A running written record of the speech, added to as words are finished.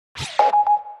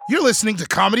You're listening to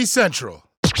Comedy Central.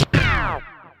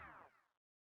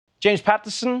 James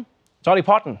Patterson, Dolly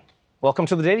Parton, welcome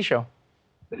to The Daily Show.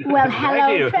 Well,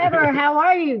 hello, Trevor. How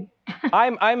are you?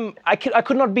 I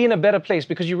could not be in a better place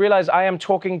because you realize I am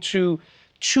talking to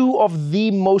two of the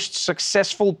most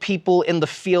successful people in the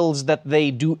fields that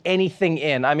they do anything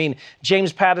in. I mean,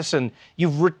 James Patterson,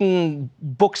 you've written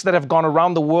books that have gone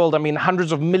around the world. I mean,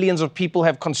 hundreds of millions of people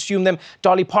have consumed them.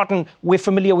 Dolly Parton, we're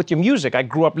familiar with your music. I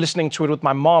grew up listening to it with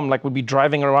my mom. Like, we'd be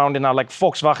driving around in our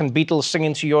Volkswagen Beetles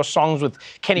singing to your songs with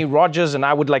Kenny Rogers, and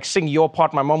I would sing your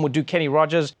part. My mom would do Kenny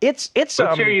Rogers. It's. Let's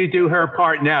hear you do her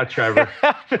part now, Trevor.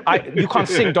 You can't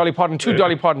sing Dolly Parton to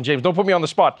Dolly Parton, James. Don't put me on the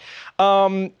spot.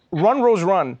 Run, Rose,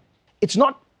 Run. It's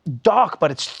not dark, but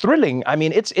it's thrilling. I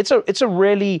mean, it's a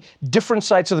really different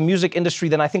side to the music industry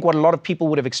than I think what a lot of people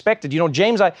would have expected. You know,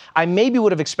 James, I maybe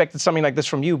would have expected something like this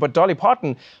from you, but Dolly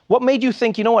Parton, what made you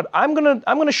think, you know what, I'm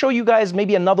gonna show you guys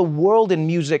maybe another world in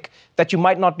music that you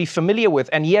might not be familiar with?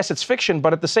 And yes, it's fiction,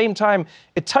 but at the same time,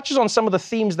 it touches on some of the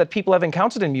themes that people have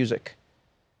encountered in music.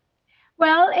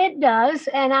 Well, it does.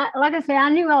 And like I said, I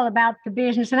knew all about the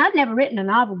business, and I'd never written a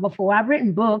novel before. I've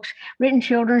written books, written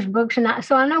children's books,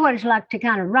 so I know what it's like to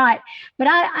kind of write. But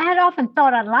I had often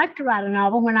thought I'd like to write a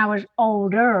novel when I was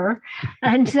older.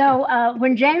 And so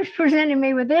when James presented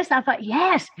me with this, I thought,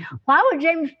 yes, why would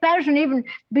James Patterson even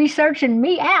be searching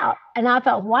me out? And I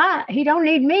thought, why? He don't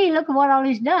need me. Look at what all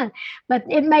he's done. But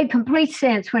it made complete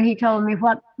sense when he told me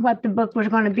what the book was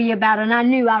going to be about. And I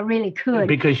knew I really could.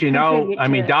 Because, you know, I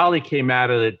mean, Dolly came out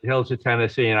of the hills of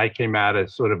Tennessee, and I came out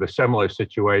of sort of a similar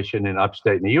situation in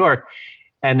upstate New York.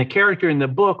 And the character in the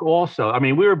book also, I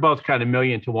mean, we were both kind of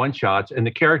 1,000,000-to-1 shots. And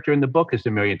the character in the book is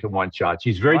 1,000,000-to-1 shots.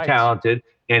 He's very talented,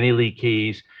 Annie Lee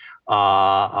Keys.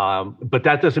 But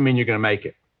that doesn't mean you're going to make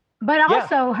it. But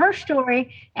also her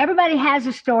story, everybody has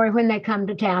a story when they come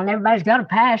to town. Everybody's got a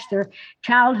past, their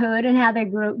childhood and how they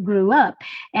grew up.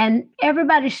 And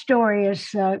everybody's story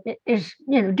is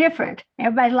different.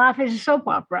 Everybody's life is a soap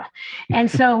opera. And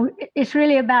so it's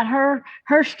really about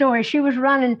her story. She was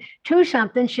running to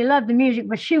something. She loved the music,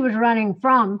 but she was running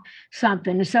from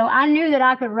something. And so I knew that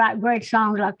I could write great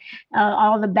songs like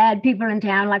all the bad people in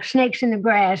town, like Snakes in the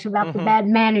Grass, about the bad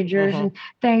managers and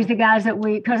things, the guys that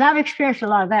because I've experienced a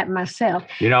lot of that myself.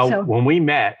 You know, when we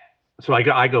met, so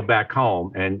I go back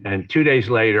home, and 2 days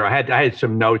later, I had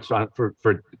some notes on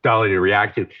for Dolly to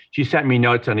react to. She sent me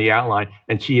notes on the outline,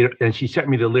 and she sent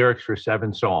me the lyrics for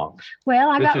 7 songs. Well,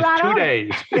 I got right on 2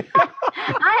 days.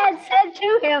 I had said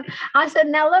to him, I said,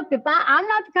 now look, I'm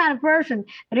not the kind of person,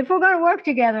 but if we're going to work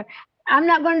together, I'm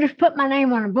not going to just put my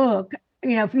name on a book.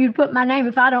 You know, if you put my name,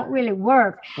 if I don't really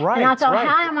work. Right. And I thought,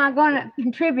 how am I going to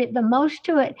contribute the most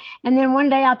to it? And then one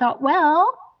day I thought,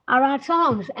 well, I write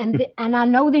songs and I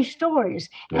know these stories,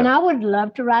 and I would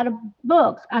love to write a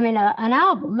book. I mean, an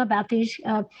album about these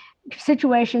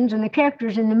situations and the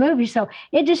characters in the movie. So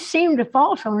it just seemed to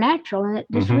fall so natural, and it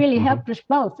just really helped us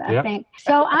both, I think.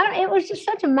 So it was just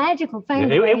such a magical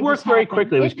thing. It worked very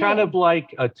quickly. It was kind of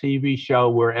like a TV show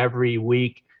where every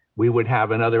week we would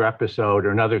have another episode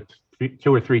or another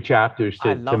 2 or 3 chapters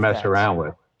to mess around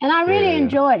with. And I really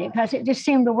enjoyed it because it just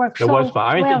seemed to work so well together.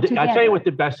 I mean, I tell you what,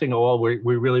 the best thing of all, we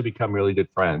really become really good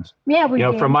friends. Yeah, we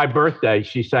did. For my birthday,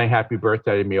 she sang "Happy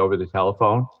Birthday" to me over the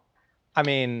telephone. I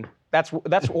mean, that's all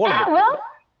of it. Well,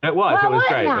 it was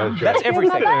great. That's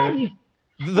everything.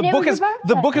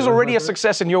 The book is already a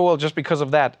success in your world just because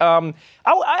of that.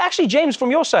 Actually, James,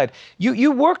 from your side,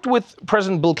 you worked with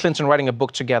President Bill Clinton writing a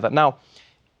book together. Now,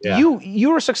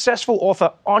 you're a successful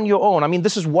author on your own. I mean,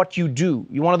 this is what you do.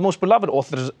 You're one of the most beloved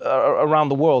authors around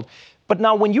the world. But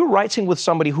now when you're writing with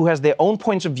somebody who has their own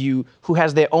points of view, who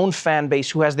has their own fan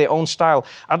base, who has their own style,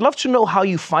 I'd love to know how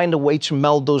you find a way to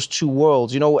meld those two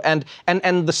worlds, you know? And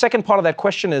the second part of that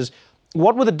question is,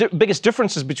 what were the biggest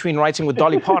differences between writing with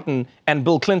Dolly Parton and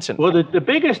Bill Clinton? Well, the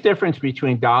biggest difference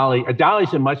between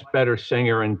Dolly's a much better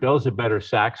singer, and Bill's a better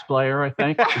sax player, I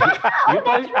think.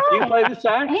 You play the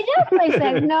sax? He does play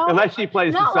sax, no. Unless she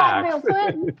plays the sax. Not like Bill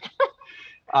Clinton.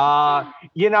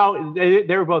 You know,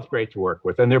 they were both great to work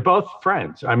with, and they're both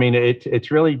friends. I mean, it's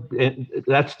really,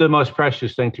 that's the most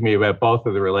precious thing to me about both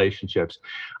of the relationships.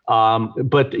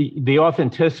 But the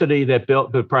authenticity that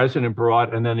the president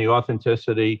brought, and then the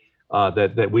authenticity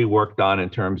that we worked on in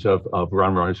terms of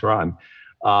Run, Rose, Run.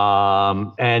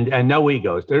 And no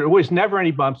egos. There was never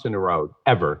any bumps in the road,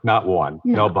 ever. Not one.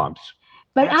 No bumps.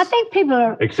 But I think people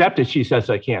are... Except that she says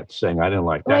I can't sing. I didn't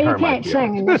like that. Well, you can't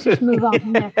sing, and let's just move on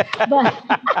from there. But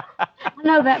I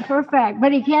know that for a fact,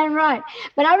 but he can write.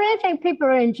 But I really think people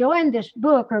are enjoying this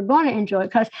book, or going to enjoy it,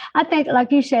 because I think, like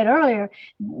you said earlier,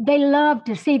 they love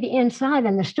to see the inside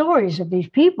and the stories of these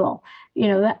people.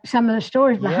 some of the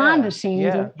stories behind the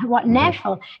scenes and what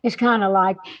Nashville is kind of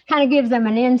like, kind of gives them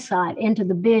an insight into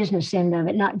the business end of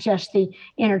it, not just the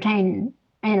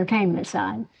entertainment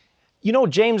side.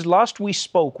 James, last we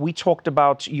spoke, we talked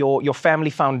about your family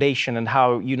foundation and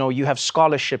how, you have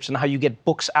scholarships and how you get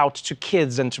books out to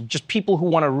kids and to just people who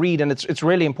want to read, and it's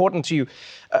really important to you.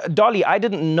 Dolly, I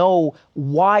didn't know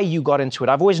why you got into it.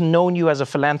 I've always known you as a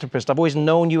philanthropist. I've always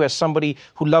known you as somebody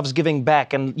who loves giving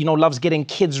back and, loves getting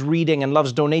kids reading and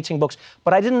loves donating books,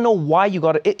 but I didn't know why you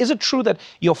got it. Is it true that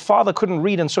your father couldn't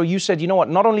read, and so you said, you know what,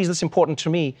 not only is this important to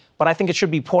me, but I think it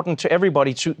should be important to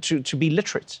everybody to be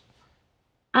literate?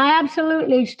 I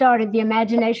absolutely started the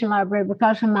Imagination Library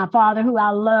because of my father, who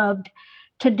I loved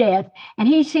to death. And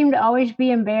he seemed to always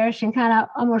be embarrassed and kind of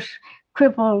almost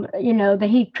crippled, that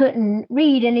he couldn't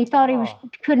read. And he thought he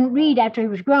couldn't read after he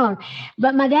was grown.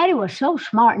 But my daddy was so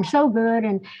smart and so good.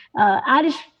 And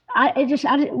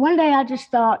one day I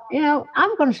just thought,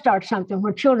 I'm going to start something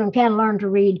where children can learn to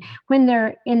read when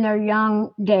they're in their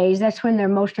young days. That's when they're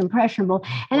most impressionable.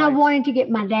 And I wanted to get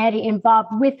my daddy involved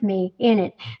with me in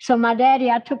it. So my daddy,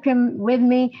 I took him with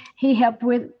me. He helped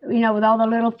with all the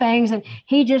little things. And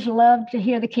he just loved to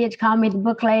hear the kids call me the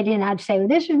book lady. And I'd say, well,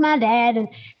 this is my dad. And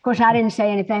of course, I didn't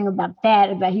say anything about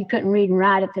that, but he couldn't read and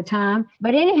write at the time.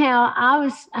 But anyhow,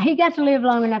 he got to live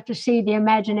long enough to see the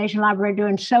Imagination Library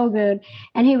doing so good.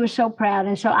 And he was so proud.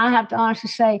 And so I have to honestly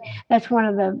say that's one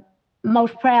of the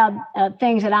most proud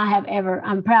things that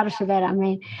I'm proudest of that,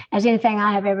 as anything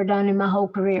I have ever done in my whole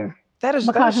career. Because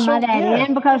of my daddy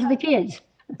and because of the kids.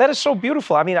 That is so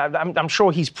beautiful. I'm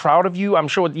sure he's proud of you. I'm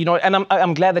sure, and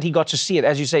I'm glad that he got to see it,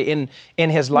 as you say, in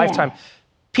his lifetime. Yeah.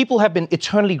 People have been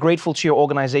eternally grateful to your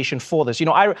organization for this.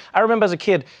 I remember as a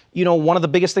kid, one of the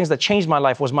biggest things that changed my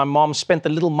life was my mom spent the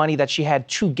little money that she had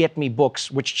to get me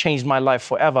books, which changed my life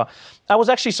forever. I was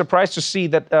actually surprised to see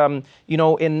that,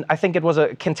 I think it was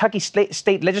a Kentucky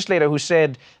state legislator who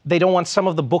said they don't want some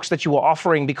of the books that you were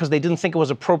offering because they didn't think it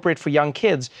was appropriate for young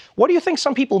kids. What do you think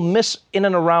some people miss in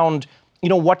and around,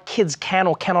 what kids can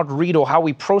or cannot read or how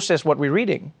we process what we're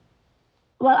reading?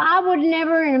 Well, I would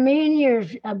never in a million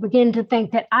years begin to think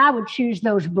that I would choose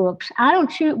those books. I don't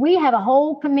choose. We have a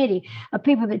whole committee of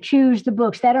people that choose the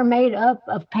books that are made up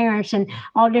of parents and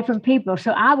all different people. So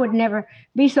I would never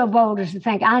be so bold as to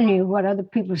think I knew what other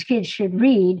people's kids should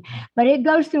read. But it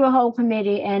goes through a whole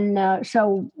committee. And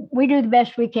so we do the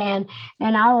best we can.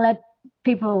 And I'll let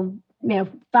people,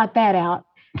 fight that out.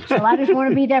 So I just want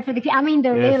to be there for the kids.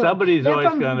 They're little. Somebody's they're always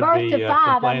from going to birth be to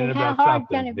 5. how hard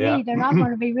can it be? They're not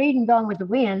going to be reading Gone with the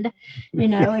Wind,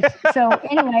 So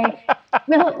anyway,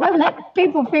 we'll let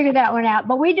people figure that one out.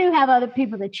 But we do have other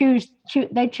people that choose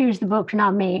the books,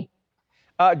 not me.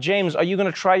 James, are you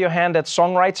going to try your hand at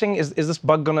songwriting? Is this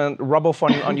bug going to rub off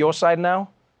on your side now?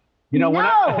 No.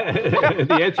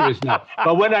 The answer is no.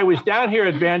 But when I was down here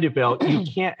at Vanderbilt, you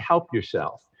can't help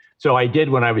yourself. So I did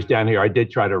when I was down here. I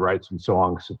did try to write some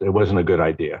songs. It wasn't a good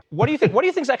idea. What do you think? What do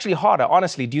you think is actually harder,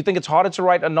 honestly? Do you think it's harder to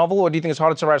write a novel, or do you think it's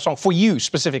harder to write a song for you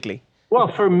specifically? Well,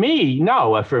 for me,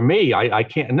 no. For me, I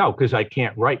can't. No, because I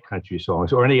can't write country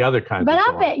songs or any other kind of songs.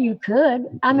 But I bet you could.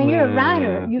 You're a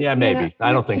writer. Yeah, maybe.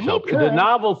 I don't think so. The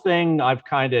novel thing, I've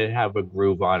kind of have a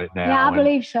groove on it now. Yeah, I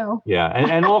believe so. Yeah,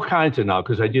 and all kinds of now,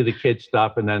 because I do the kid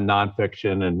stuff and then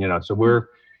nonfiction, and so we're.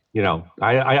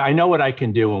 I know what I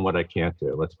can do and what I can't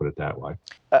do. Let's put it that way.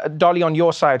 Dolly, on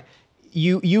your side,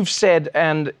 you've said,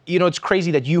 and it's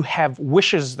crazy that you have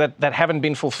wishes that haven't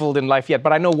been fulfilled in life yet.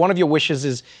 But I know one of your wishes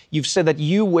is you've said that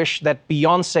you wish that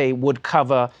Beyonce would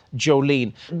cover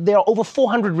Jolene. There are over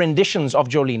 400 renditions of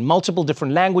Jolene, multiple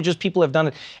different languages. People have done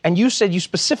it, and you said you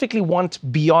specifically want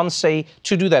Beyonce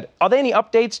to do that. Are there any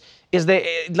updates? Is there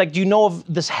do you know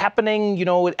of this happening?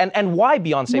 And why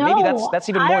Beyonce? No, maybe that's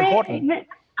even more important.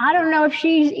 I don't know if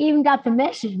she's even got the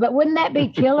message, but wouldn't that be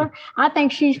killer? I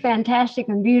think she's fantastic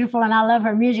and beautiful, and I love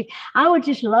her music. I would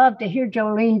just love to hear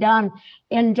Jolene done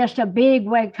in just a big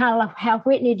way, kind of like how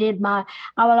Whitney did I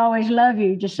Will Always Love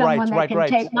You, just someone that can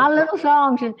take my little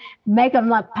songs and make them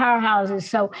like powerhouses.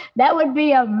 So that would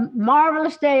be a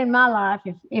marvelous day in my life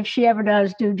if she ever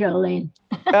does do Jolene.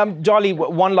 Dolly,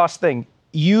 one last thing.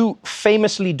 You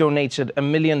famously donated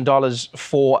 $1 million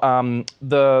for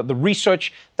the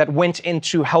research that went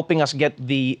into helping us get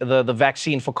the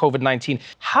vaccine for COVID-19.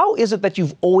 How is it that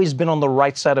you've always been on the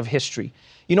right side of history?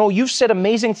 You've said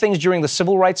amazing things during the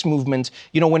civil rights movement,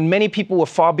 when many people were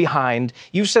far behind.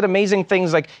 You've said amazing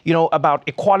things like, about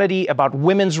equality, about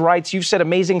women's rights. You've said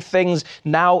amazing things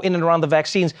now in and around the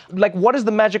vaccines. What is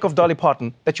the magic of Dolly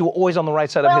Parton that you were always on the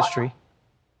right side of history?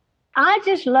 I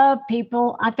just love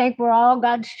people. I think we're all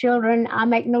God's children. I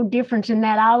make no difference in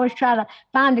that. I always try to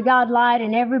find the God light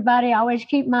in everybody. I always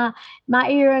keep my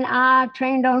ear and eye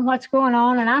trained on what's going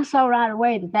on. And I saw right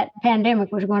away that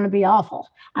pandemic was going to be awful.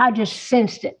 I just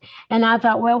sensed it. And I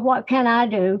thought, well, what can I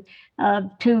do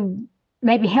to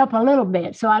maybe help a little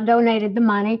bit? So I donated the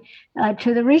money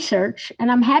to the research,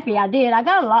 and I'm happy I did. I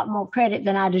got a lot more credit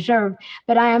than I deserved,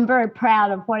 but I am very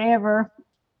proud of whatever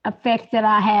effect that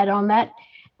I had on that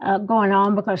going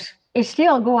on, because it's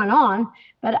still going on.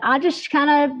 But I just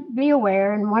kind of be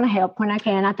aware and want to help when I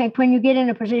can. I think when you get in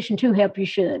a position to help, you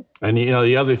should. And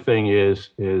the other thing is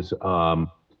Dolly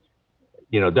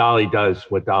does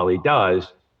what Dolly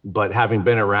does, but having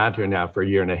been around her now for a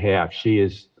year and a half, she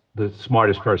is the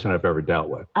smartest person I've ever dealt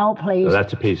with. Oh, please. So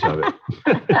that's a piece of it.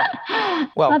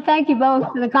 Well, thank you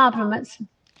both for the compliments.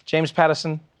 James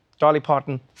Patterson, Dolly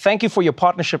Parton, thank you for your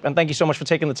partnership, and thank you so much for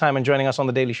taking the time and joining us on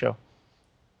The Daily Show.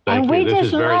 Thank and we you. This just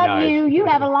is very love nice. you. You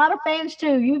have a lot of fans,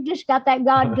 too. You've just got that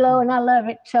God glow, and I love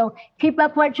it. So keep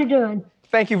up what you're doing.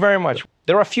 Thank you very much.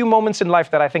 There are a few moments in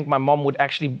life that I think my mom would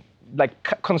actually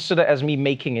consider as me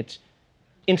making it.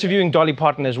 Interviewing Dolly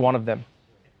Parton is one of them.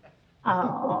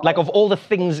 Oh. Like, of all the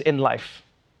things in life,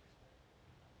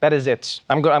 that is it.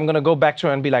 I'm going to go back to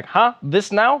her and be like, huh,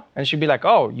 this now? And she'd be like,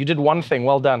 oh, you did one thing,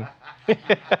 well done.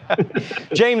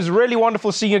 James, really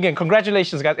wonderful seeing you again.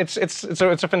 Congratulations, guys. It's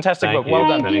a fantastic book. Well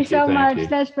done. Thank you so much.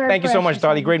 That's very Thank you so much, precious.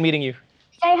 Dolly. Great meeting you.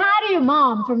 Say hi to your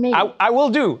mom for me. I will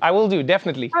do,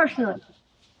 definitely. Personally.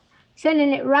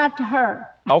 Sending it right to her.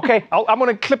 Okay, I'm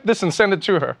going to clip this and send it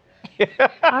to her.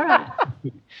 All right.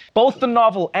 Both the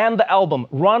novel and the album,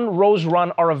 Run, Rose,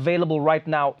 Run, are available right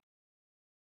now.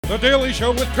 The Daily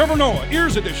Show with Trevor Noah,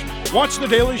 Ears Edition. Watch The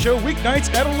Daily Show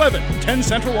weeknights at 11, 10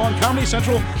 Central on Comedy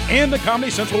Central and the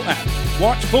Comedy Central app.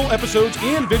 Watch full episodes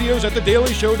and videos at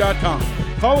thedailyshow.com.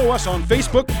 Follow us on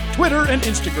Facebook, Twitter, and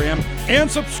Instagram, and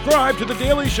subscribe to The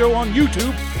Daily Show on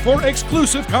YouTube for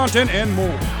exclusive content and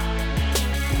more.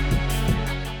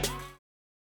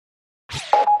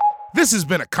 This has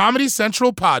been a Comedy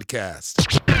Central podcast.